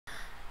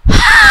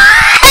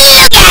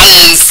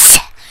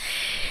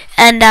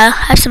and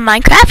have some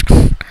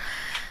Minecraft.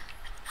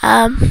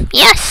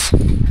 Yes.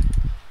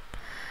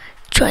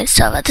 Join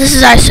server. This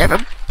is our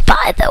server,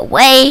 by the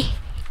way.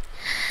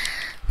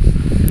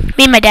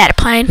 Me and my dad are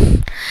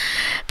playing,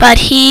 but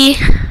he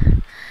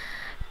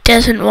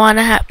doesn't want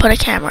to put a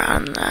camera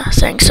on the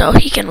thing, so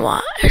he can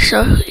watch,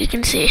 so you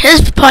can see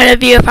his point of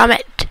view from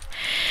it.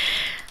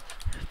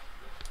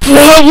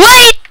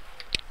 Wait,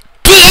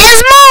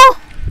 dismal.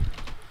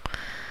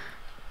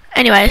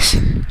 Anyways,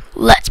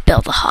 let's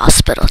build a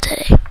hospital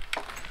today.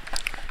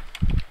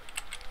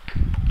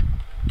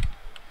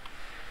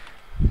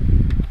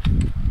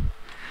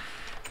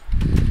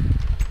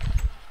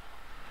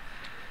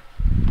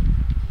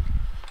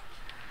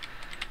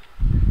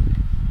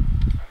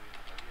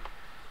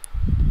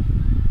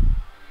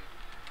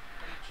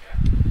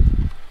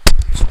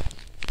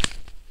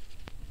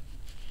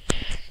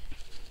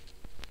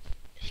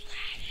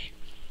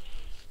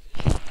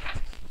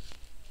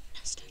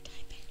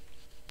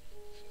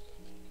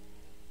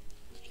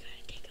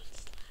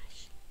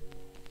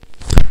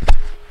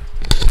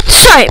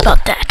 Sorry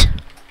about that.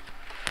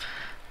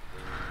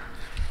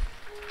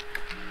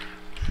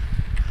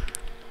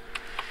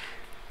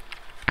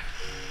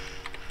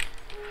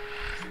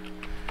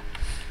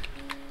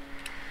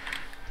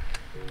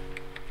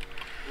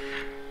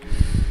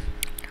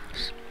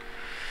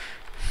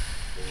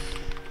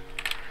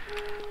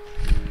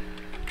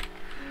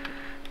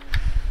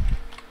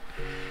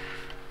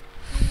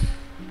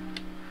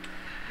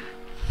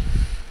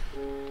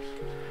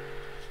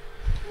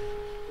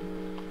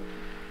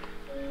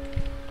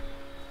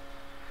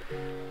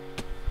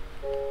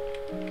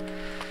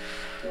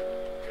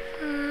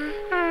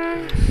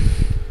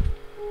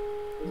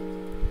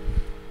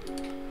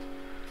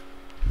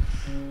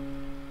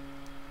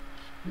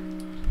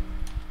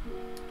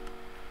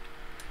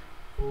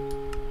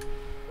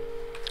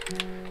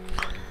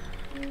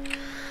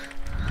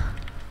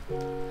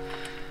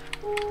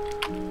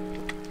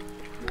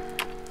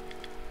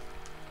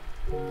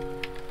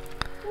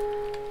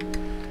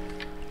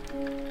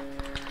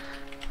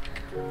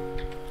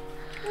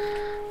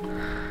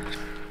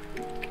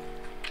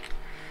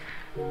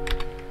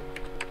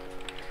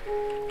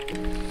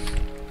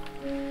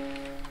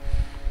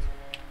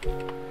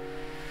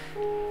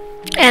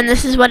 And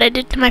this is what I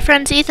did to my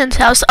friend Ethan's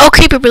house. Oh,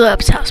 creeper blew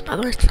up his house, by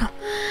the way. No,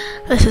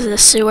 this is the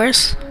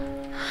sewers.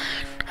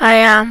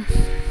 Yeah.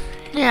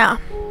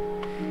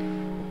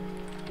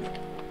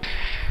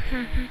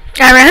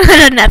 I ran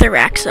out of nether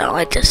rack, so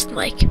I just,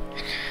 like,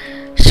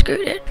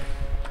 screwed it.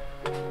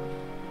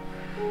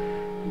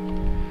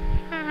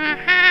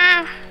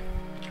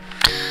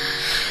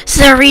 This is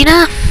the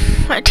arena.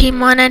 Team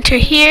 1 enter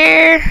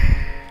here.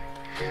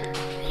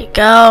 There you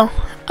go.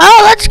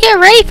 Oh, let's get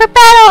ready for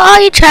battle! All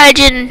you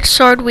Trojan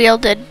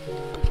sword-wielded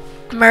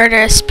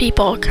murderous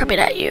people coming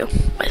at you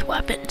with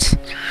weapons.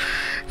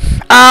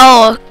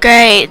 Oh,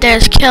 great.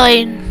 There's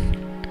killing.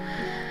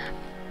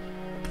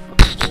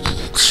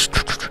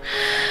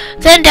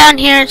 Then down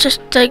here, it's just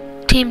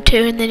like team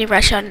 2, and then you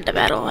rush out into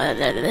battle.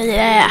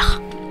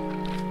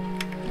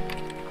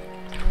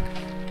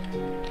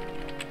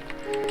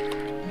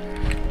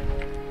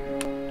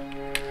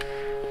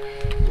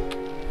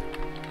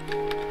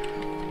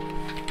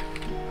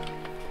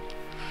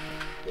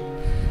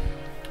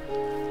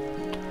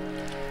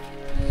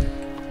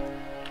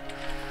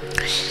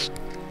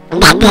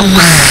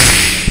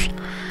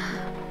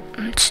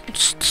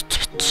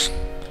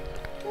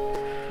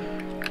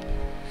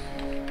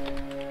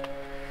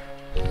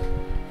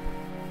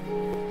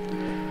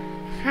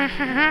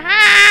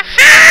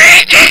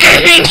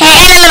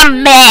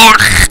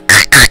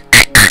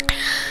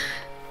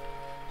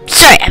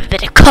 Sorry, I have a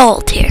bit of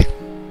cold here.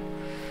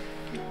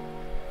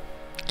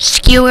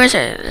 Skewers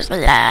are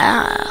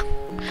blah.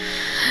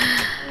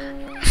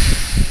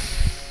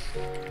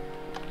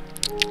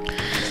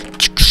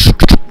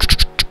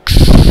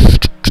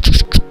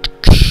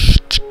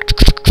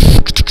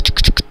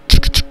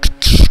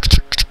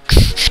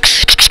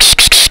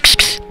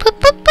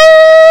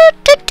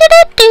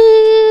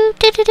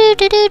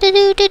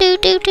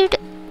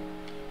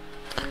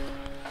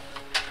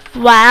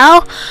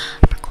 Wow.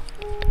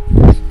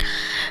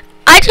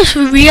 I just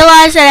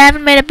realized that I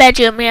haven't made a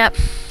bedroom yet.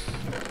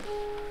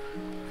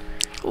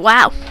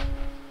 Wow.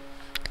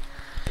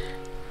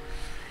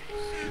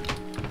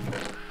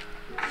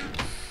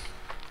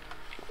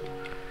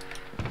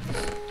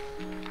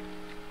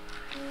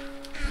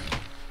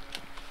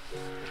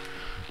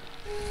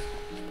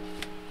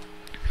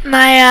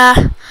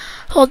 My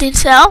holding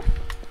cell.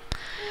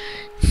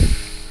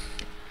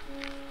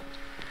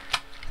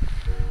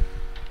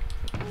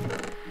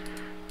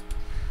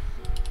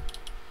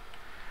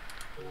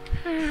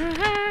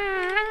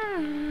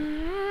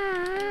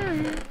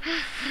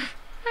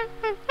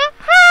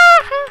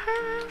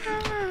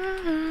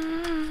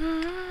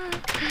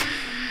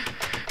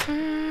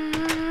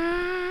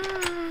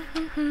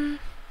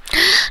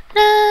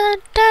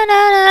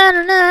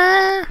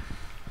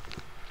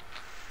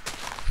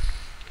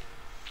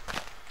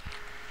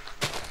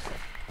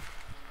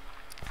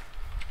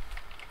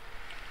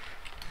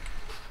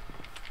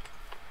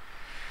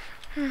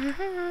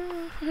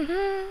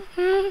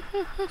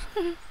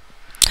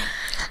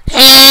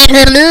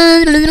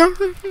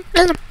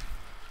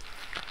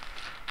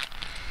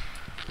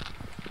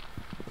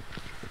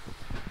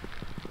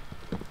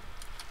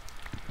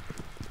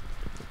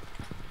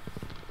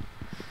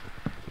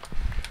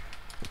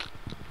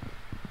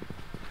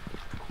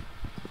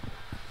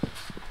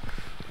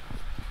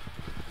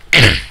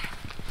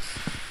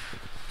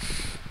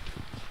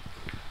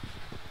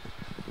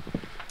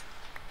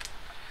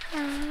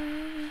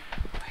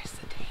 Where's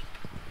the tape?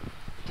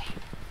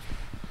 Tape.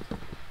 No,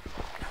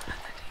 not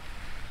that tape.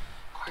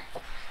 Or.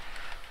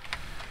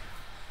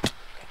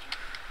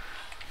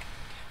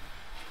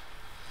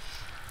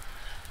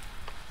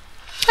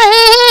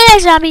 Hey,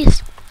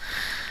 zombies.